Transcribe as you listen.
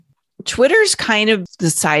Twitter's kind of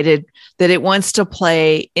decided that it wants to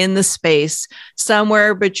play in the space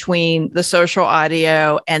somewhere between the social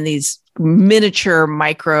audio and these miniature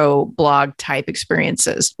micro blog type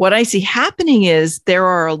experiences. What I see happening is there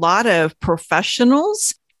are a lot of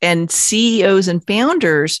professionals and CEOs and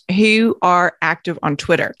founders who are active on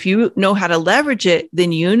Twitter. If you know how to leverage it,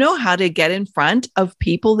 then you know how to get in front of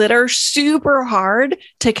people that are super hard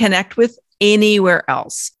to connect with anywhere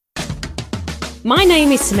else. My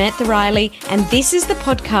name is Samantha Riley, and this is the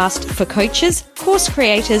podcast for coaches, course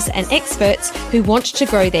creators, and experts who want to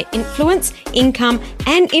grow their influence, income,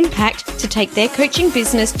 and impact to take their coaching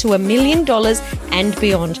business to $1 million and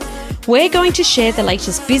beyond. We're going to share the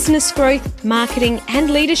latest business growth, marketing, and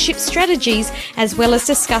leadership strategies, as well as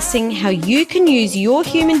discussing how you can use your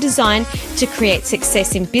human design to create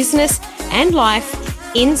success in business and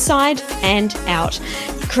life, inside and out.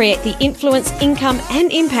 Create the influence, income, and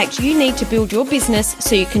impact you need to build your business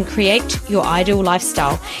so you can create your ideal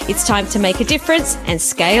lifestyle. It's time to make a difference and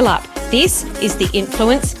scale up. This is the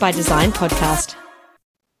Influence by Design podcast.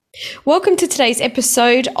 Welcome to today's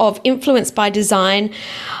episode of Influence by Design.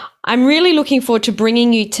 I'm really looking forward to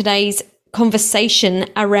bringing you today's conversation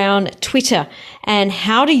around Twitter and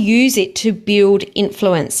how to use it to build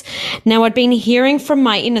influence. Now, I'd been hearing from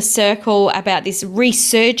my inner circle about this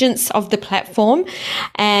resurgence of the platform,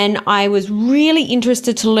 and I was really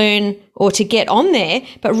interested to learn or to get on there,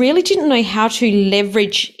 but really didn't know how to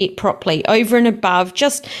leverage it properly over and above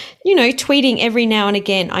just, tweeting every now and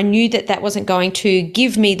again. I knew that that wasn't going to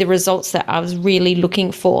give me the results that I was really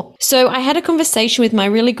looking for. So I had a conversation with my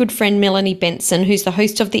really good friend, Melanie Benson, who's the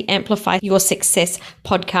host of the Amplify Your Success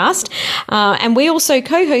podcast. And we also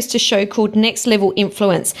co-host a show called Next Level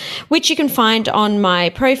Influence, which you can find on my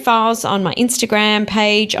profiles, on my Instagram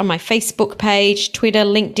page, on my Facebook page, Twitter,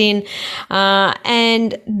 LinkedIn.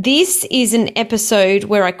 And this is an episode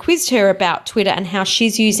where I quizzed her about Twitter and how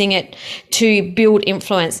she's using it to build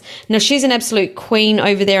influence. Now, she's an absolute queen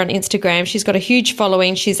over there on Instagram. She's got a huge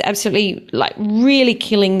following. She's absolutely really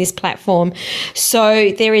killing this platform.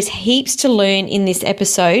 So there is heaps to learn in this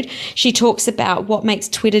episode. She talks about what makes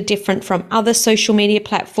Twitter different from other social media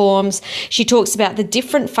platforms. She talks about the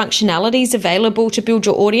different functionalities available to build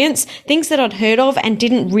your audience, things that I'd heard of and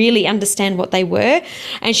didn't really understand what they were.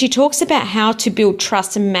 And she talks about how to build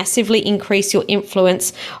trust and massively increase your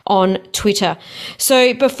influence on Twitter.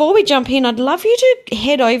 So before we jump in, I'd love you to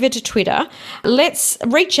head over to Twitter. Let's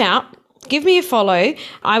reach out. Give me a follow.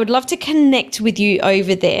 I would love to connect with you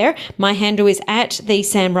over there. My handle is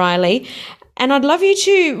 @thesamriley. And I'd love you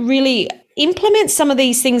to really implement some of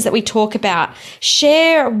these things that we talk about.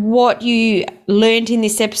 Share what you learned in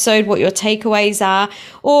this episode, what your takeaways are,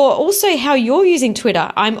 or also how you're using Twitter.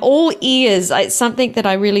 I'm all ears. It's something that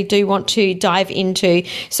I really do want to dive into.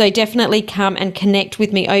 So definitely come and connect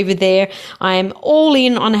with me over there. I'm all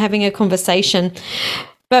in on having a conversation.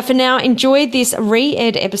 But for now, enjoy this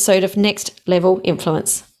re-ed episode of Next Level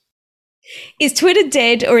Influence. Is Twitter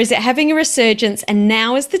dead, or is it having a resurgence? And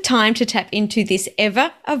now is the time to tap into this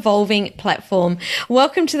ever-evolving platform.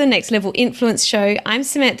 Welcome to the Next Level Influence Show. I'm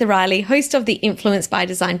Samantha Riley, host of the Influence by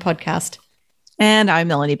Design podcast. And I'm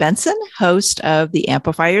Melanie Benson, host of the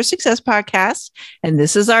Amplify Your Success podcast. And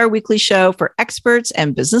this is our weekly show for experts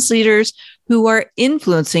and business leaders who are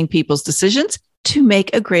influencing people's decisions to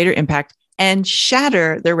make a greater impact and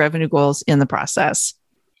shatter their revenue goals in the process.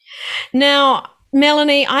 Now,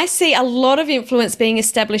 Melanie, I see a lot of influence being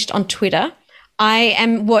established on Twitter. I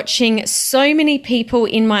am watching so many people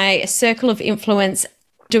in my circle of influence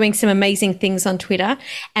doing some amazing things on Twitter,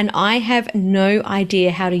 and I have no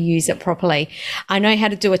idea how to use it properly. I know how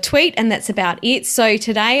to do a tweet, and that's about it. So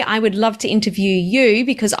today I would love to interview you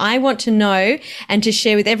because I want to know and to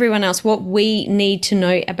share with everyone else what we need to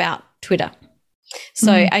know about Twitter.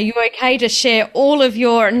 So Are you okay to share all of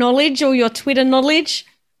your knowledge or your Twitter knowledge?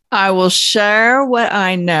 I will share what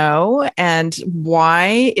I know and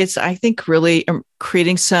why it's, I think, really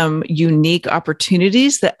creating some unique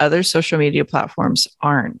opportunities that other social media platforms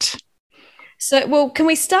aren't. So, well, can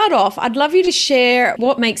we start off? I'd love you to share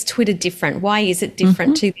what makes Twitter different. Why is it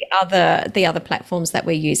different to the other platforms that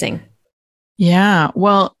we're using? Yeah,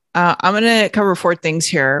 well, I'm going to cover 4 things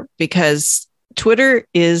here because Twitter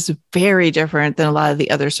is very different than a lot of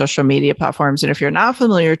the other social media platforms. And if you're not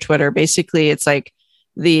familiar with Twitter, basically it's like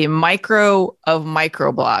the micro of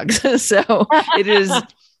micro blogs. So it is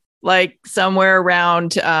like somewhere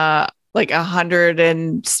around like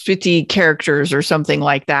 150 characters or something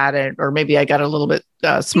like that. Or maybe I got a little bit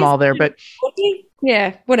small there, but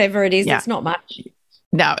yeah, whatever it is, It's not much.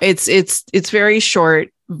 No, it's very short,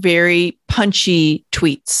 very punchy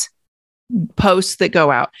tweets posts that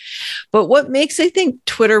go out. But what makes, I think,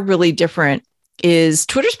 Twitter really different is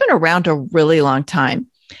Twitter's been around a really long time.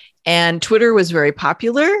 And Twitter was very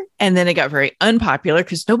popular, and then it got very unpopular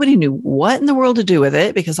because nobody knew what in the world to do with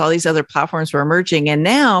it because all these other platforms were emerging. And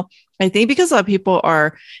now I think because a lot of people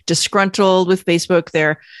are disgruntled with Facebook,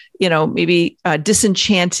 they're, maybe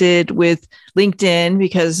disenchanted with LinkedIn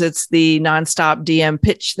because it's the nonstop DM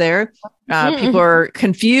pitch there. People are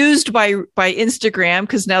confused by Instagram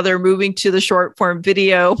because now they're moving to the short form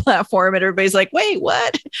video platform, and everybody's like, wait,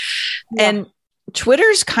 what? Yeah. And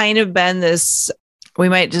Twitter's kind of been this, we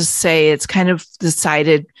might just say it's kind of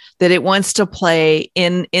decided that it wants to play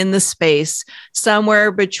in the space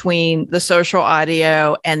somewhere between the social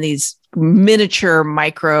audio and these miniature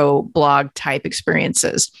micro blog type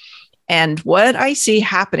experiences. And what I see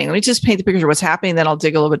happening, let me just paint the picture of what's happening, then I'll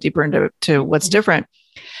dig a little bit deeper into what's different.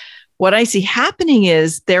 What I see happening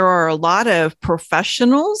is there are a lot of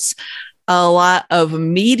professionals, a lot of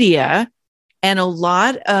media, and a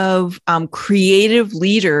lot of creative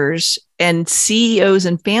leaders and CEOs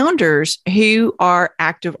and founders who are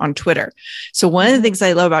active on Twitter. So one of the things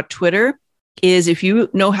I love about Twitter is if you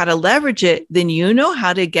know how to leverage it, then you know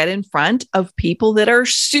how to get in front of people that are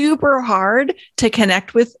super hard to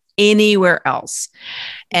connect with anywhere else.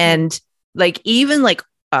 And even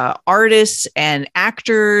artists and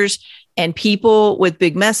actors and people with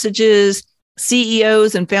big messages,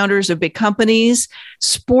 CEOs and founders of big companies,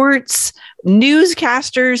 sports,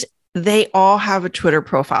 newscasters, they all have a Twitter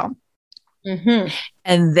profile.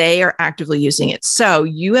 And they are actively using it. So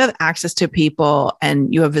you have access to people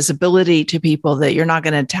and you have visibility to people that you're not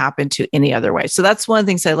going to tap into any other way. So that's one of the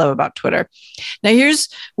things I love about Twitter. Now,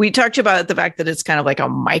 we talked about the fact that it's kind of like a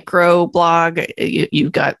micro blog.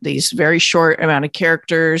 You've got these very short amount of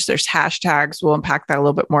characters. There's hashtags. We'll unpack that a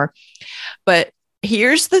little bit more. But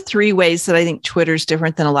here's the 3 ways that I think Twitter's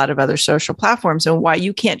different than a lot of other social platforms and why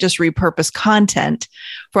you can't just repurpose content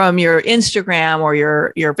from your Instagram or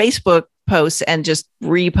your Facebook posts and just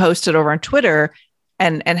repost it over on Twitter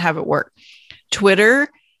and have it work. Twitter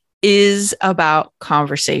is about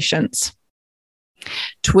conversations.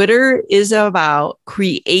 Twitter is about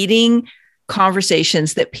creating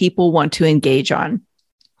conversations that people want to engage on.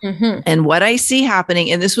 And what I see happening,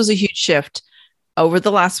 and this was a huge shift over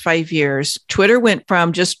the last 5 years, Twitter went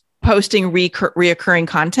from just posting reoccurring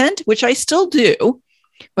content, which I still do,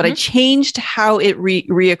 but I changed how it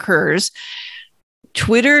reoccurs.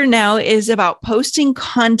 Twitter now is about posting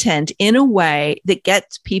content in a way that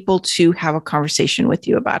gets people to have a conversation with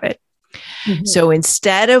you about it. So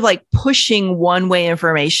instead of pushing one-way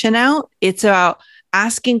information out, it's about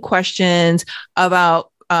asking questions,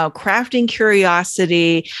 about crafting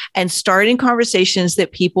curiosity and starting conversations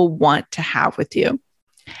that people want to have with you.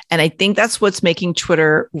 And I think that's what's making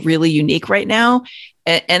Twitter really unique right now.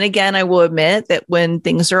 And again, I will admit that when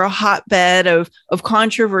things are a hotbed of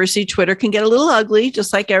controversy, Twitter can get a little ugly,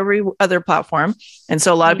 just like every other platform. And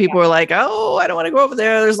so a lot of people are like, oh, I don't want to go over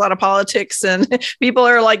there. There's a lot of politics and people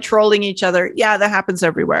are trolling each other. Yeah, that happens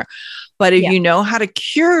everywhere. But if you know how to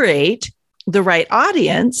curate the right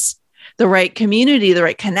audience, the right community, the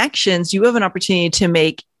right connections, you have an opportunity to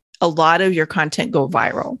make a lot of your content go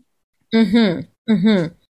viral.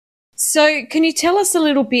 So can you tell us a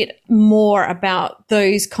little bit more about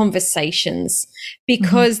those conversations?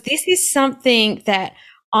 Because this is something that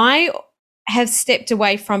I have stepped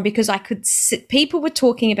away from because I could people were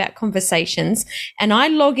talking about conversations and I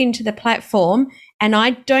log into the platform and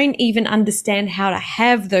I don't even understand how to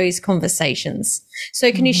have those conversations.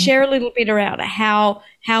 So can you share a little bit around how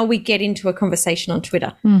we get into a conversation on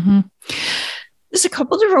Twitter? There's a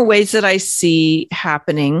couple different ways that I see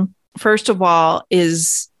happening. First of all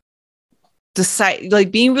is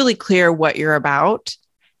being really clear what you're about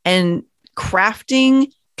and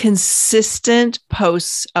crafting consistent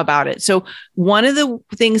posts about it. So one of the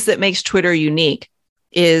things that makes Twitter unique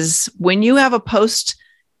is when you have a post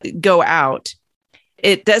go out,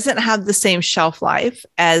 it doesn't have the same shelf life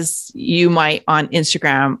as you might on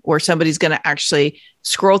Instagram, where somebody's going to actually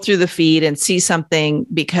scroll through the feed and see something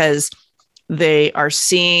because they are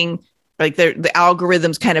seeing the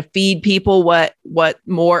algorithms kind of feed people what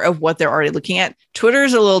more of what they're already looking at. Twitter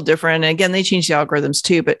is a little different. And again, they changed the algorithms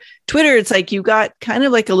too, but Twitter, it's you got kind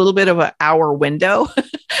of a little bit of an hour window.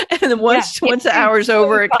 And then once the hour's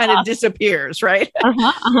over, it kind of disappears, right?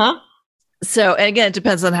 So, and again, it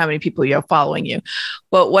depends on how many people you have following you.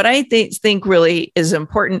 But what I think really is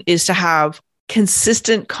important is to have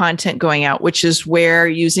consistent content going out, which is where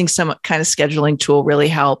using some kind of scheduling tool really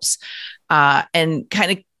helps. And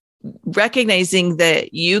kind of recognizing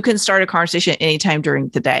that you can start a conversation anytime during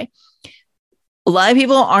the day. A lot of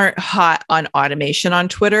people aren't hot on automation on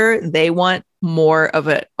Twitter. They want more of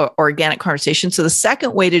an organic conversation. So the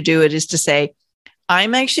second way to do it is to say,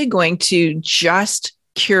 I'm actually going to just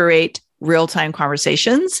curate real-time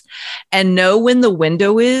conversations and know when the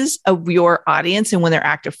window is of your audience and when they're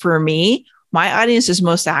active. For me, my audience is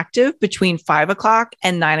most active between 5 o'clock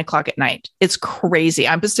and 9 o'clock at night. It's crazy.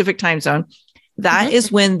 I'm Pacific time zone. That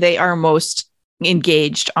is when they are most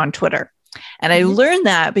engaged on Twitter. And I learned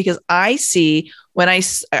that because I see when I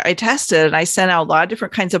tested and I sent out a lot of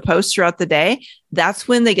different kinds of posts throughout the day, that's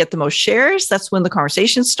when they get the most shares. That's when the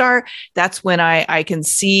conversations start. That's when I can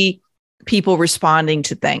see people responding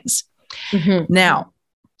to things. Now,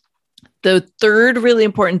 the third really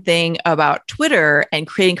important thing about Twitter and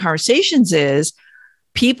creating conversations is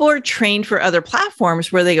people are trained for other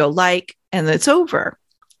platforms where they go like, and it's over.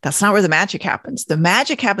 That's not where the magic happens. The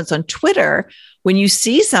magic happens on Twitter. When you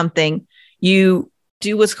see something, you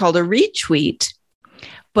do what's called a retweet,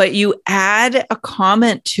 but you add a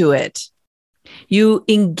comment to it. You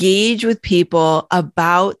engage with people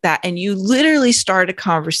about that, and you literally start a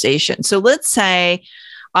conversation. So let's say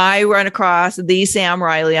I run across the Sam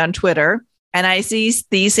Riley on Twitter, and I see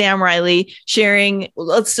the Sam Riley sharing.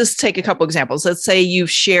 Let's just take a couple examples. Let's say you've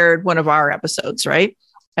shared one of our episodes, right?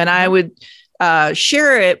 And I would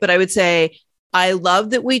share it, but I would say, I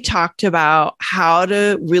love that we talked about how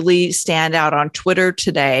to really stand out on Twitter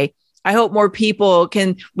today. I hope more people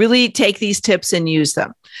can really take these tips and use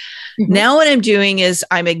them. Now what I'm doing is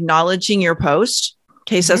I'm acknowledging your post.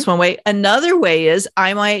 Okay, so that's one way. Another way is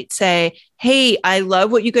I might say, hey, I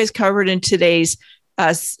love what you guys covered in today's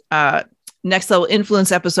Next Level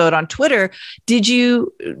Influence episode on Twitter. Did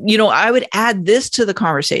you, I would add this to the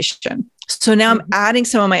conversation. So now I'm adding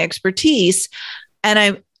some of my expertise and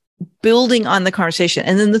I'm building on the conversation.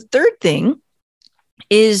 And then the third thing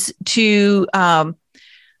is to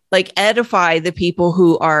edify the people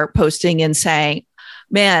who are posting and saying,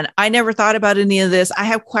 man, I never thought about any of this. I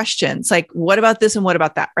have questions like, what about this and what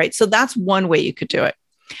about that? Right. So that's one way you could do it.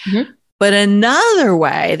 But another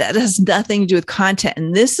way that has nothing to do with content,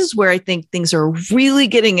 and this is where I think things are really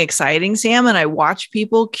getting exciting, Sam, and I watch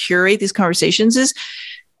people curate these conversations, is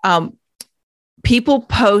people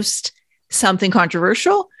post something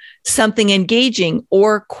controversial, something engaging,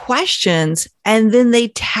 or questions, and then they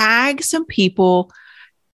tag some people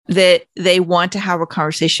that they want to have a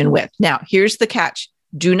conversation with. Now, here's the catch.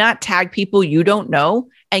 Do not tag people you don't know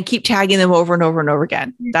and keep tagging them over and over and over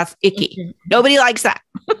again. That's icky. Nobody likes that.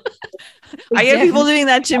 I get people doing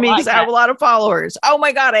that to me because I have a lot of followers. Oh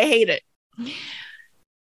my God, I hate it.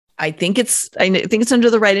 I think it's under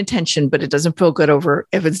the right intention, but it doesn't feel good over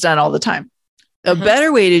if it's done all the time. A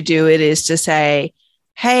better way to do it is to say,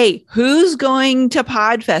 hey, who's going to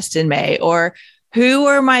PodFest in May? Or who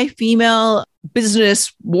are my female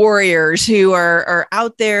business warriors who are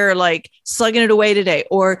out there like slugging it away today?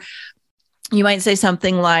 Or you might say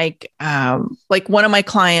something like one of my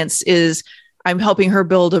clients is, I'm helping her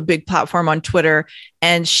build a big platform on Twitter,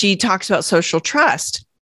 and she talks about social trust.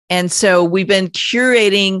 And so we've been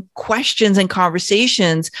curating questions and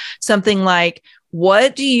conversations, something like,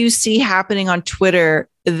 what do you see happening on Twitter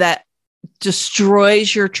that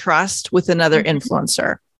destroys your trust with another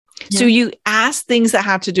influencer? Yeah. So you ask things that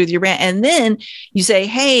have to do with your brand. And then you say,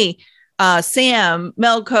 hey, Sam,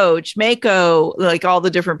 Mel Coach, Mako, like all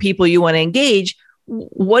the different people you want to engage.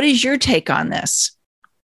 What is your take on this?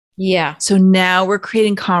 Yeah. So now we're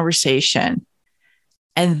creating conversation.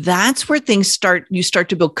 And that's where you start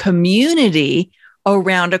to build community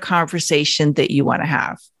around a conversation that you want to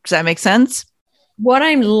have. Does that make sense? What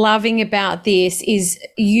I'm loving about this is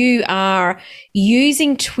you are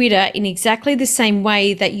using Twitter in exactly the same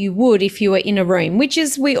way that you would if you were in a room, which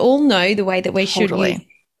is, we all know the way that we should use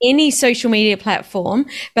any social media platform.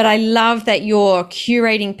 But I love that you're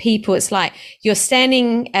curating people. It's like you're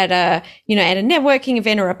standing at a networking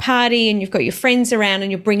event or a party, and you've got your friends around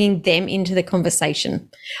and you're bringing them into the conversation.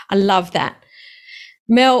 I love that.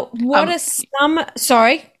 Mel, what are some,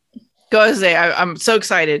 sorry. Go ahead, say, I'm so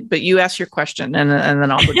excited, but you ask your question and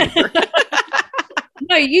then I'll go deeper.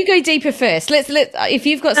 No, you go deeper first. Let's if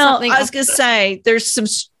you've got something. I was going to say there's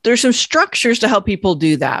some structures to help people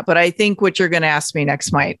do that, but I think what you're going to ask me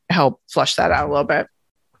next might help flush that out a little bit.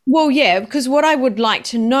 Well, yeah, because what I would like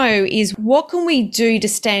to know is what can we do to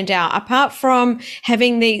stand out apart from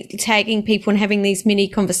tagging people and having these mini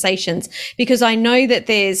conversations? Because I know that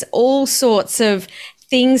there's all sorts of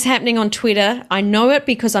things happening on Twitter. I know it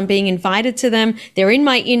because I'm being invited to them. They're in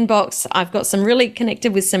my inbox. I've got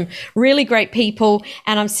connected with some really great people,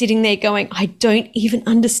 and I'm sitting there going, I don't even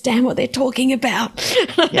understand what they're talking about.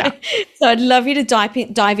 Yeah. So I'd love you to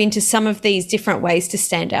dive into some of these different ways to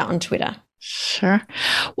stand out on Twitter. Sure.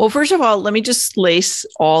 Well, first of all, let me just lace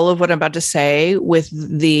all of what I'm about to say with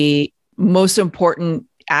the most important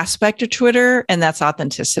aspect of Twitter, and that's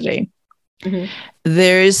authenticity. Mm-hmm.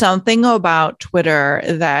 There is something about Twitter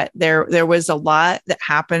that there was a lot that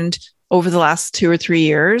happened over the last 2 or 3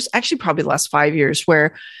 years, actually probably the last 5 years,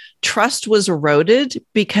 where trust was eroded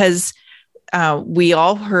because we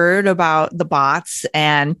all heard about the bots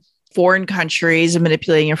and foreign countries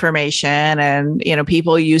manipulating information and,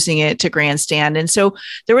 people using it to grandstand. And so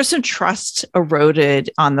there was some trust eroded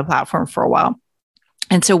on the platform for a while.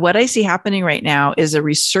 And so what I see happening right now is a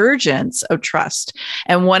resurgence of trust.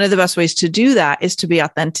 And one of the best ways to do that is to be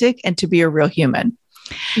authentic and to be a real human.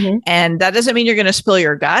 Mm-hmm. And that doesn't mean you're going to spill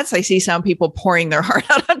your guts. I see some people pouring their heart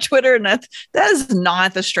out on Twitter, and that is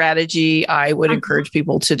not the strategy I would encourage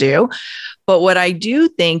people to do. But what I do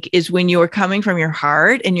think is when you are coming from your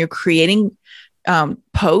heart and you're creating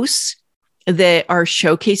posts that are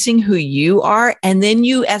showcasing who you are, and then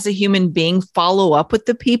you as a human being follow up with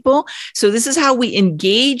the people. So this is how we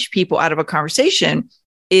engage people out of a conversation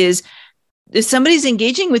is if somebody's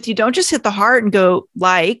engaging with you, don't just hit the heart and go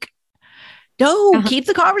like, no, keep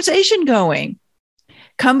the conversation going.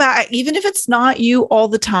 Come back, even if it's not you all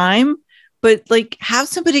the time, but like have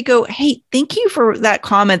somebody go, hey, thank you for that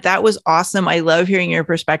comment. That was awesome. I love hearing your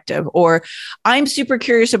perspective. Or I'm super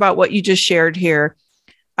curious about what you just shared here.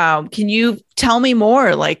 Can you tell me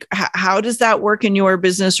more? Like, how does that work in your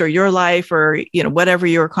business or your life or, whatever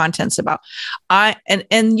your content's about?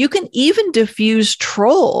 And you can even diffuse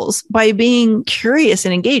trolls by being curious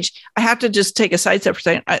and engaged. I have to just take a side step for a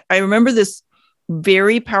second. I remember this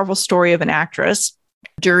very powerful story of an actress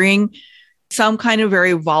during some kind of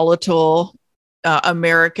very volatile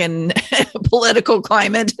American political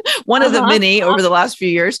climate, one of the many over the last few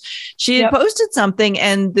years. She had posted something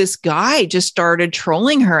and this guy just started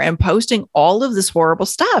trolling her and posting all of this horrible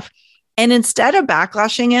stuff. And instead of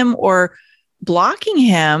backlashing him or blocking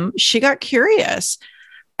him, she got curious.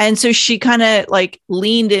 And so she kind of like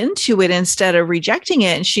leaned into it instead of rejecting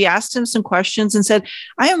it. And she asked him some questions and said,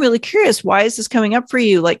 I am really curious. Why is this coming up for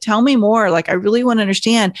you? Like, tell me more. Like, I really want to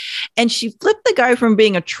understand. And she flipped the guy from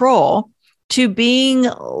being a troll to being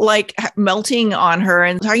like melting on her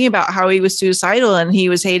and talking about how he was suicidal and he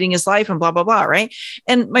was hating his life and blah, blah, blah. Right.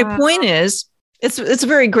 And my point is, it's a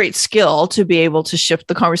very great skill to be able to shift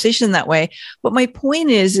the conversation that way. But my point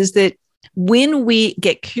is that when we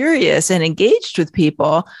get curious and engaged with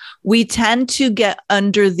people, we tend to get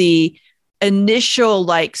under the initial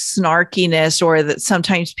like snarkiness, or that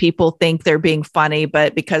sometimes people think they're being funny,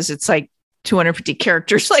 but because it's like 250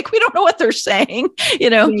 characters, like we don't know what they're saying,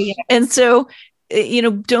 Yeah. And so,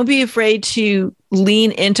 don't be afraid to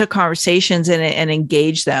lean into conversations and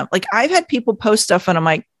engage them. Like I've had people post stuff and I'm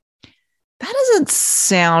like, that doesn't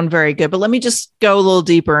sound very good, but let me just go a little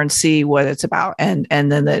deeper and see what it's about. And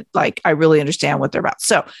then that like, I really understand what they're about.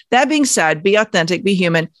 So that being said, be authentic, be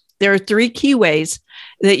human. There are 3 key ways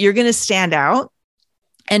that you're going to stand out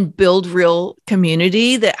and build real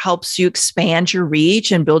community that helps you expand your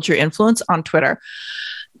reach and build your influence on Twitter.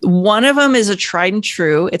 One of them is a tried and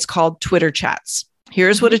true. It's called Twitter chats.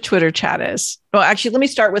 Here's what a Twitter chat is. Well, actually, let me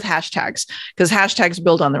start with hashtags because hashtags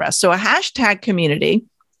build on the rest. So a hashtag community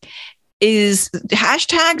is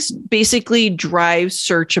hashtags basically drive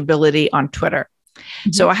searchability on Twitter.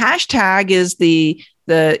 Mm-hmm. So a hashtag is the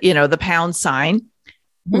pound sign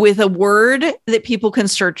with a word that people can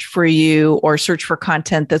search for you or search for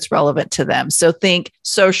content that's relevant to them. So think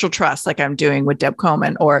social trust, like I'm doing with Deb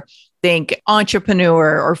Coleman, or think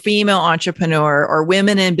entrepreneur or female entrepreneur, or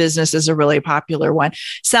women in business is a really popular one.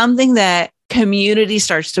 Something that community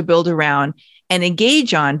starts to build around and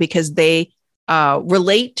engage on because they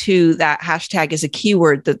relate to that hashtag as a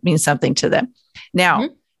keyword that means something to them. Now,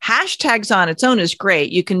 hashtags on its own is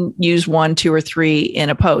great. You can use 1, 2, or 3 in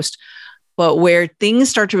a post. But where things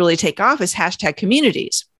start to really take off is hashtag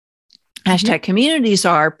communities. Hashtag communities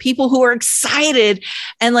are people who are excited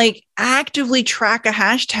and like actively track a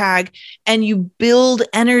hashtag, and you build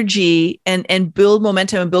energy and build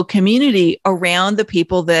momentum and build community around the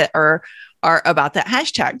people that are about that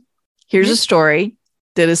hashtag. Here's a story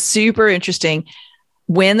that is super interesting.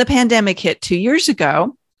 When the pandemic hit 2 years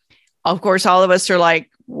ago, of course, all of us are like,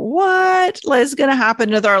 what is going to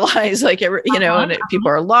happen with our lives? Like, and people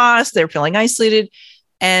are lost, they're feeling isolated.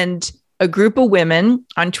 And a group of women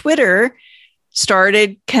on Twitter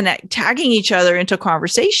started tagging each other into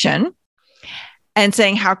conversation and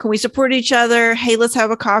saying, how can we support each other? Hey, let's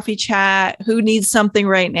have a coffee chat. Who needs something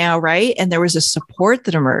right now? Right. And there was a support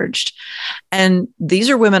that emerged. And these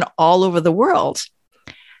are women all over the world.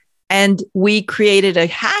 And we created a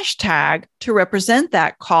hashtag to represent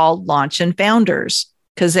that called Launch and Founders.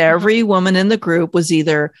 because every woman in the group was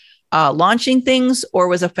either launching things or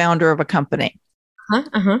was a founder of a company.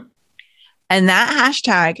 And that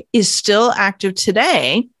hashtag is still active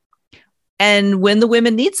today. And when the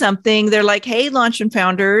women need something, they're like, hey, launch and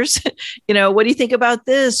founders, what do you think about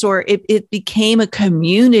this? Or it became a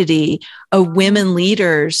community of women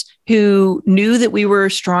leaders who knew that we were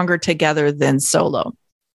stronger together than solo.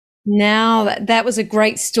 Now, that was a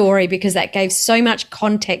great story because that gave so much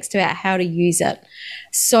context about how to use it.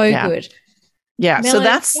 So good. Yeah.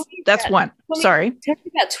 Melanie, so that's one. Sorry. Tell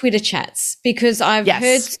me about Twitter chats, because I've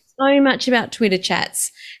heard so much about Twitter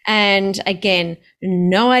chats. And again,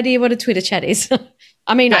 no idea what a Twitter chat is.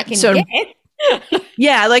 I mean, I can get.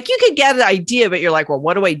 Yeah, like you could get an idea, but you're like, well,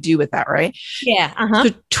 what do I do with that, right? Yeah.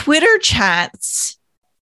 So Twitter chats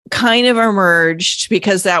kind of emerged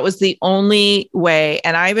because that was the only way.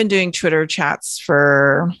 And I've been doing Twitter chats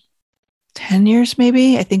for 10 years,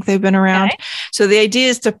 maybe. I think they've been around. Okay. So the idea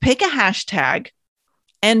is to pick a hashtag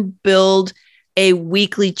and build a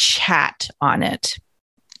weekly chat on it.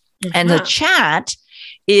 And the chat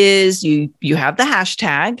is you have the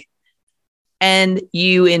hashtag and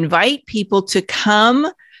you invite people to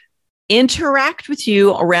come interact with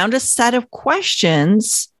you around a set of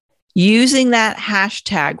questions using that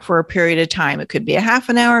hashtag for a period of time. It could be a half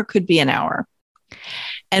an hour, it could be an hour.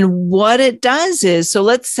 And what it does is, so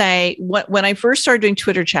let's say when I first started doing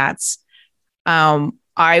Twitter chats,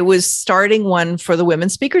 I was starting one for the Women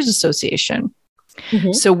Speakers Association.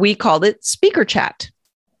 So we called it Speaker Chat.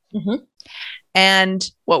 And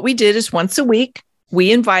what we did is once a week,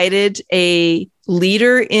 we invited a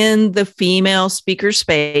leader in the female speaker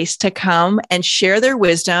space to come and share their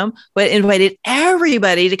wisdom, but invited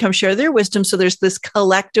everybody to come share their wisdom. So there's this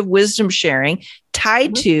collective wisdom sharing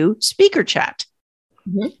tied to Speaker Chat.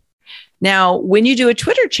 Now, when you do a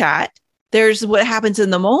Twitter chat, there's what happens in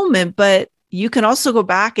the moment, but you can also go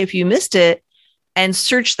back if you missed it and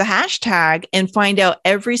search the hashtag and find out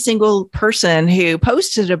every single person who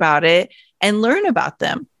posted about it and learn about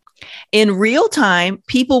them. In real time,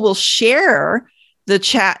 people will share the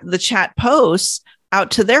chat posts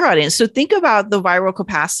out to their audience. So think about the viral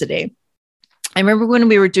capacity. I remember when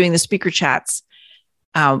we were doing the speaker chats,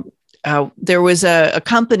 there was a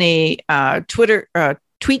company,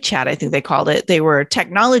 Tweet Chat, I think they called it. They were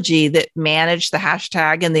technology that managed the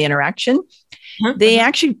hashtag and the interaction. They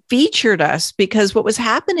actually featured us because what was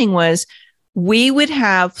happening was we would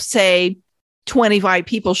have, say, 25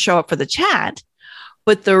 people show up for the chat,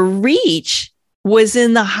 but the reach was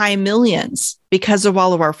in the high millions because of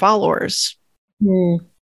all of our followers.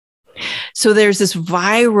 So there's this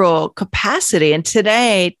viral capacity. And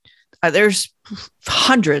today there's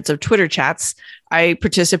hundreds of Twitter chats. I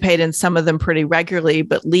participate in some of them pretty regularly,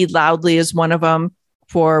 but Lead Loudly is one of them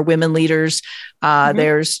for women leaders.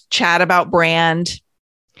 There's Chat About Brand,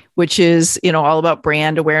 which is, all about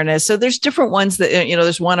brand awareness. So there's different ones that,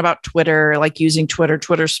 there's one about Twitter, like using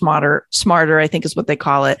Twitter smarter, I think is what they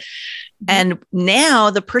call it. And now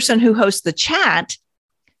the person who hosts the chat,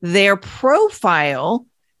 their profile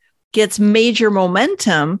gets major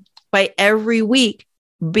momentum by every week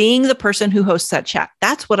being the person who hosts that chat.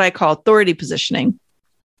 That's what I call authority positioning.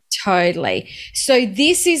 Totally. So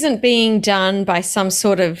this isn't being done by some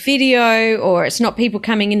sort of video, or it's not people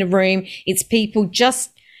coming in a room. It's people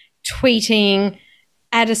just tweeting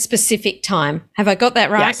at a specific time. Have I got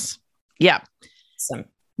that right? Yes. Yeah. Awesome.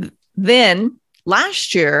 Then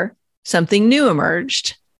last year, something new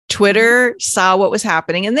emerged. Twitter saw what was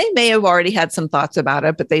happening, and they may have already had some thoughts about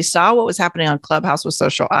it, but they saw what was happening on Clubhouse with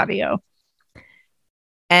social audio.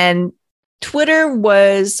 And Twitter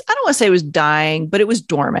was, I don't want to say it was dying, but it was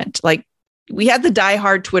dormant. Like we had the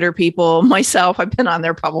diehard Twitter people. Myself, I've been on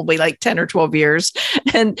there probably like 10 or 12 years.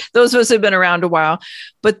 And those of us have been around a while.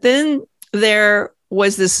 But then there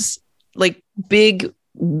was this like big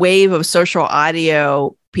wave of social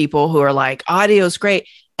audio people who are like, audio is great.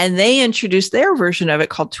 And they introduced their version of it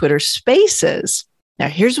called Twitter Spaces. Now,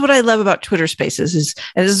 here's what I love about Twitter Spaces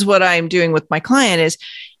and this is what I'm doing with my client is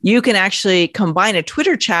you can actually combine a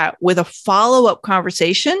Twitter chat with a follow-up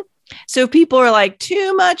conversation. So if people are like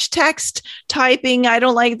too much text typing, I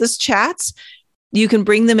don't like this chats, you can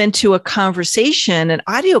bring them into a conversation, an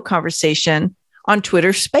audio conversation on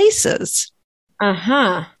Twitter Spaces.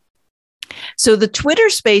 So the Twitter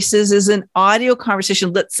Spaces is an audio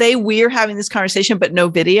conversation. Let's say we're having this conversation, but no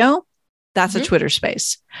video. That's a Twitter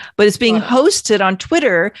space, but it's being hosted on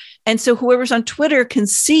Twitter. And so whoever's on Twitter can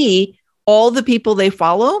see all the people they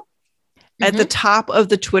follow at the top of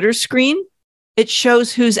the Twitter screen. It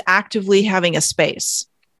shows who's actively having a space.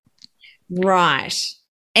 Right.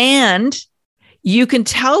 And you can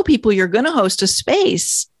tell people you're going to host a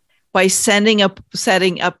space by setting up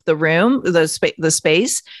the room, the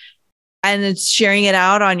space, and it's sharing it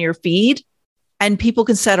out on your feed, and people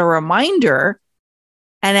can set a reminder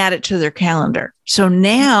and add it to their calendar. So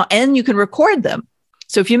now, and you can record them.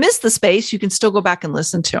 So if you miss the space, you can still go back and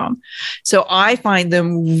listen to them. So I find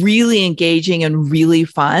them really engaging and really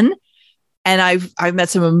fun. And I've met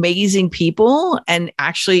some amazing people, and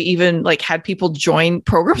actually even like had people join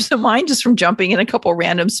programs of mine just from jumping in a couple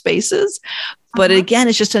random spaces. But again,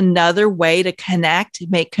 it's just another way to connect,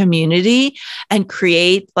 make community, and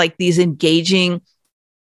create like these engaging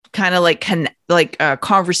kind of like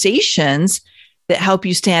conversations that help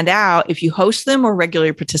you stand out if you host them or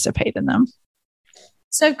regularly participate in them.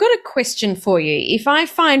 So I've got a question for you. If I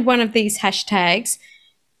find one of these hashtags,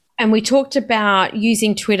 and we talked about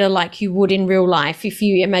using Twitter like you would in real life, if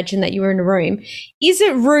you imagine that you were in a room, is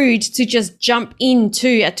it rude to just jump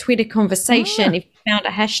into a Twitter conversation if you found a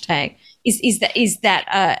hashtag? Is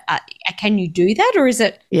that can you do that, or is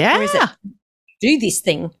it? Yeah. Or is it do this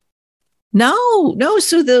thing? No.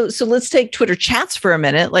 So let's take Twitter chats for a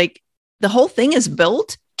minute. Like the whole thing is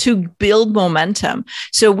built to build momentum.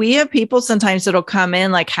 So we have people sometimes that'll come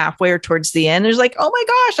in like halfway or towards the end. There's like, oh my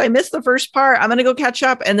gosh, I missed the first part. I'm going to go catch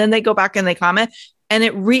up. And then they go back and they comment, and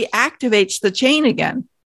it reactivates the chain again.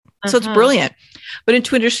 So it's brilliant. But in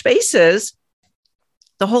Twitter Spaces,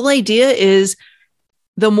 the whole idea is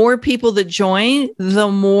the more people that join, the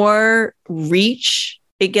more reach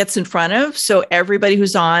it gets in front of. So everybody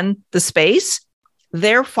who's on the space,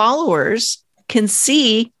 their followers can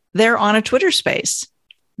see they're on a Twitter space.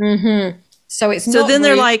 Mm-hmm. So it's so then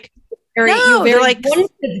they're like, they're like wanted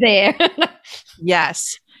there.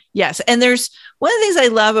 Yes. And there's one of the things I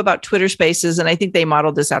love about Twitter Spaces, and I think they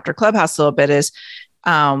modeled this after Clubhouse a little bit, is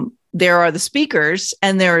there are the speakers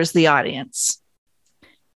and there is the audience.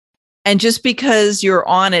 And just because you're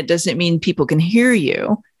on it doesn't mean people can hear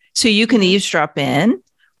you. So you can eavesdrop in,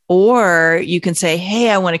 or you can say, hey,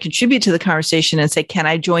 I want to contribute to the conversation, and say, can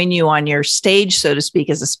I join you on your stage, so to speak,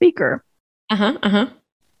 as a speaker?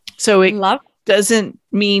 So it doesn't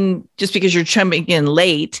mean just because you're jumping in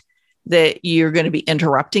late that you're going to be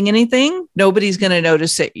interrupting anything. Nobody's going to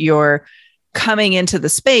notice that you're coming into the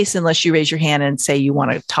space unless you raise your hand and say you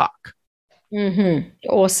want to talk.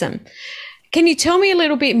 Awesome. Can you tell me a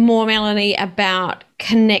little bit more, Melanie, about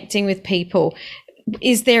connecting with people?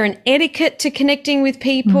 Is there an etiquette to connecting with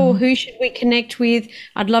people? Who should we connect with?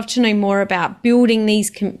 I'd love to know more about building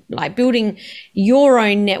these, building your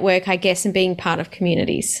own network, I guess, and being part of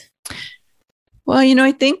communities. Well,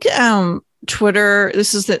 I think Twitter,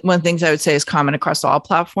 this is one of the things I would say is common across all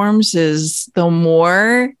platforms, is the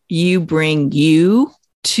more you bring you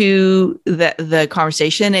to the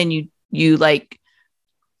conversation, and you like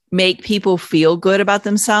make people feel good about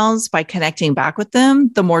themselves by connecting back with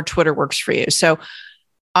them, the more Twitter works for you. So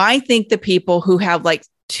I think the people who have like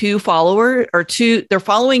 2 followers they're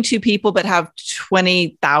following 2 people, but have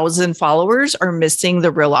 20,000 followers are missing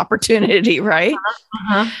the real opportunity, right?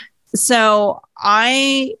 So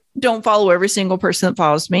I don't follow every single person that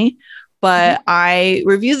follows me, but I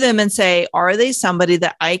review them and say, are they somebody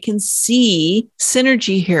that I can see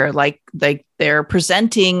synergy here? Like they're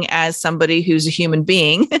presenting as somebody who's a human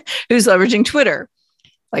being who's leveraging Twitter.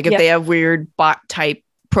 Like if they have weird bot type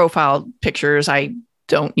profile pictures, I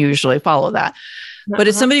don't usually follow that. But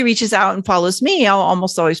if somebody reaches out and follows me, I'll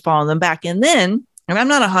almost always follow them back. And then, and I'm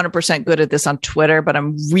not 100% good at this on Twitter, but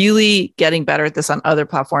I'm really getting better at this on other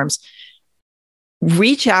platforms.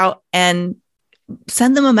 Reach out and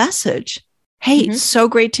send them a message. Hey, so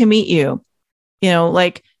great to meet you.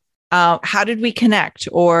 How did we connect?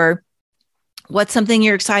 Or what's something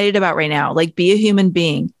you're excited about right now? Like, be a human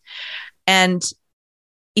being, and,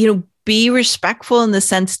 be respectful in the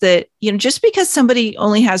sense that, just because somebody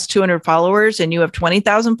only has 200 followers and you have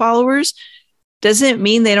 20,000 followers doesn't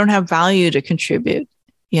mean they don't have value to contribute.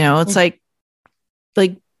 It's like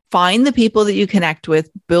find the people that you connect with,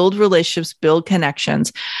 build relationships, build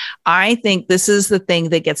connections. I think this is the thing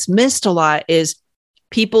that gets missed a lot, is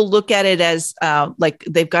people look at it as like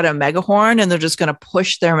they've got a megaphone and they're just going to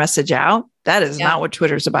push their message out. That is not what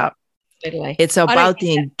Twitter's about. Totally. It's about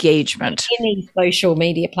the engagement. Any social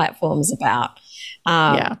media platforms about.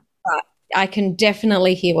 I can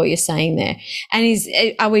definitely hear what you're saying there. And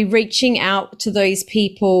are we reaching out to those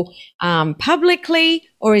people publicly,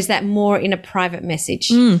 or is that more in a private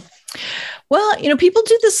message? Well, people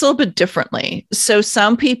do this a little bit differently. So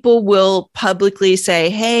some people will publicly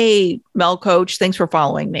say, hey, Mel Coach, thanks for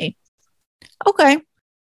following me. Okay.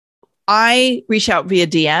 I reach out via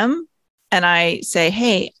DM and I say,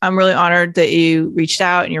 hey, I'm really honored that you reached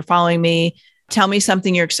out and you're following me. Tell me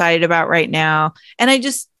something you're excited about right now. And I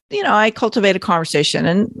just I cultivate a conversation,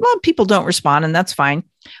 and a lot of people don't respond, and that's fine.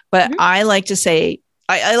 But I like to say,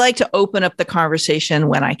 I like to open up the conversation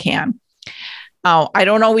when I can. I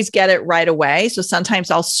don't always get it right away. So sometimes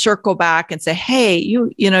I'll circle back and say, hey,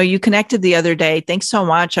 you connected the other day. Thanks so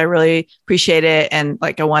much. I really appreciate it. And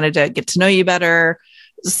like, I wanted to get to know you better,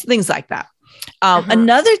 things like that.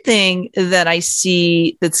 Another thing that I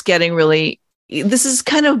see that's getting this is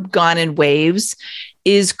kind of gone in waves,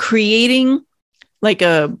 is creating like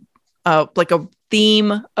a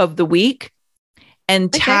theme of the week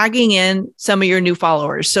and tagging in some of your new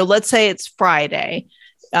followers. So let's say it's Friday,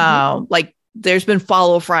 like there's been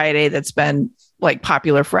Follow Friday that's been like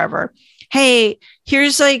popular forever. Hey,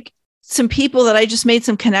 here's like some people that I just made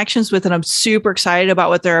some connections with, and I'm super excited about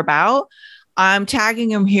what they're about. I'm tagging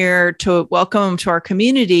them here to welcome them to our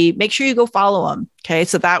community. Make sure you go follow them. Okay.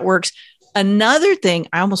 So that works. Another thing,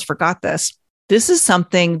 I almost forgot this. This is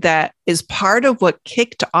something that is part of what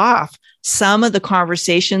kicked off some of the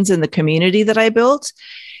conversations in the community that I built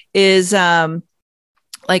is,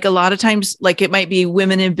 like a lot of times, like it might be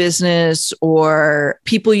women in business or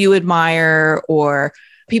people you admire or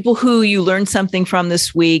people who you learned something from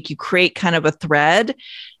this week. You create kind of a thread,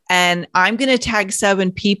 and I'm going to tag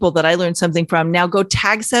 7 people that I learned something from. Now go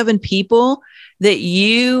tag 7 people that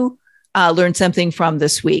you learned something from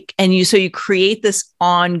this week. And so you create this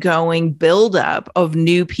ongoing buildup of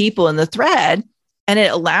new people in the thread, and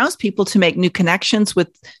it allows people to make new connections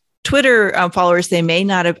with Twitter followers they may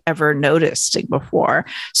not have ever noticed before.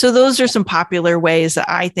 So those are some popular ways that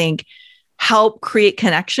I think help create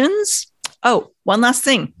connections. Oh, one last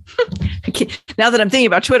thing. Now that I'm thinking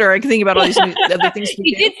about Twitter, I can think about all these other things.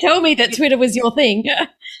 You did tell me that Twitter was your thing.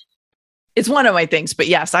 It's one of my things, but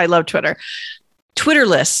yes, I love Twitter. Twitter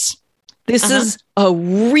lists. This is a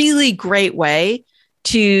really great way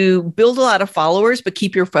to build a lot of followers, but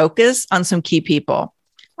keep your focus on some key people.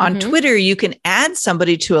 On Twitter, you can add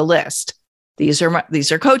somebody to a list. These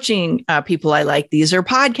are coaching people I like. These are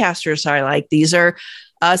podcasters I like. These are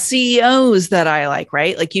CEOs that I like,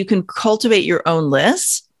 right? Like you can cultivate your own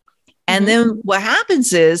lists. And then what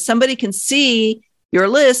happens is somebody can see your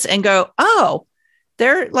list and go, oh,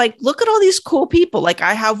 they're like, look at all these cool people. Like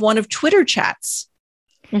I have one of Twitter chats.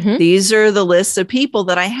 These are the lists of people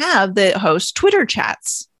that I have that host Twitter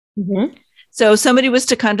chats. So if somebody was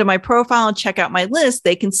to come to my profile and check out my list,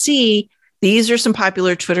 they can see these are some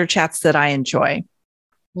popular Twitter chats that I enjoy.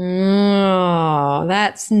 Oh,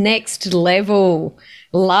 that's next level.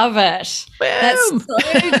 Love it. Boom. That's so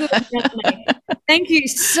good, Melanie. Thank you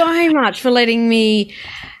so much for letting me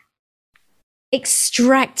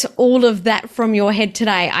extract all of that from your head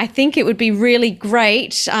today. I think it would be really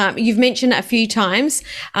great. You've mentioned a few times,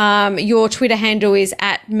 your Twitter handle is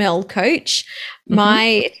 @MelCoach.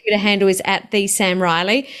 My Twitter handle is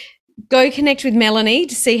 @TheSamRiley. Go connect with Melanie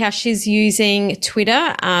to see how she's using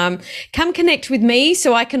Twitter. Come connect with me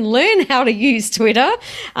so I can learn how to use Twitter,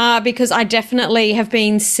 because I definitely have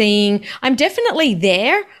been I'm definitely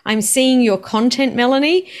there. I'm seeing your content,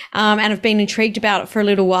 Melanie, and I've been intrigued about it for a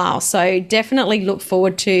little while. So definitely look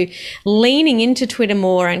forward to leaning into Twitter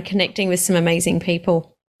more and connecting with some amazing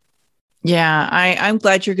people. Yeah, I'm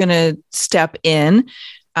glad you're going to step in.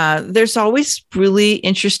 There's always really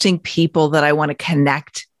interesting people that I want to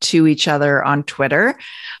connect to each other on Twitter.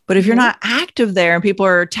 But if you're not active there and people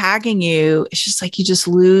are tagging you, it's just like you just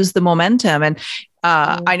lose the momentum. And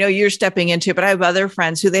I know you're stepping into it, but I have other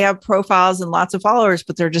friends who they have profiles and lots of followers,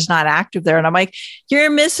 but they're just not active there. And I'm like, you're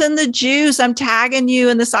missing the juice. I'm tagging you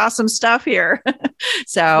in this awesome stuff here.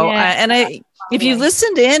 If you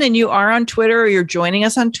listened in and you are on Twitter or you're joining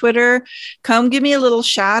us on Twitter, come give me a little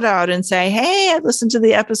shout out and say, hey, I listened to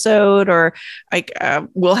the episode, or like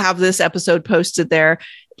we'll have this episode posted there.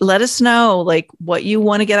 Let us know like what you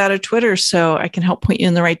want to get out of Twitter so I can help point you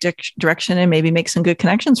in the right direction and maybe make some good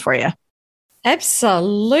connections for you.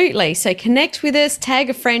 Absolutely. So connect with us, tag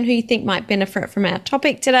a friend who you think might benefit from our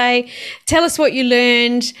topic today. Tell us what you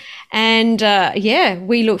learned. And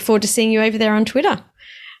we look forward to seeing you over there on Twitter.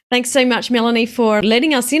 Thanks so much, Melanie, for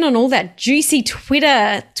letting us in on all that juicy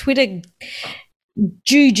Twitter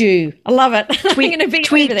juju. I love it. Tweet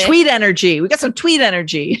energy. We got some tweet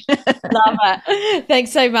energy. Love it.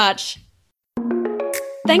 Thanks so much.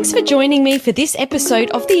 Thanks for joining me for this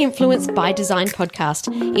episode of the Influence by Design podcast.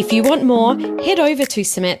 If you want more, head over to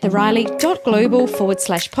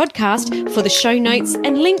SamanthaRiley.global/podcast for the show notes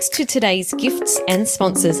and links to today's gifts and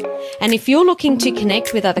sponsors. And if you're looking to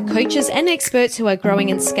connect with other coaches and experts who are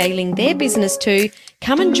growing and scaling their business too,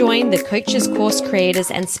 come and join the Coaches, Course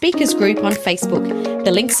Creators and Speakers group on Facebook.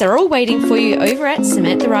 The links are all waiting for you over at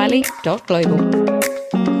SamanthaRiley.global.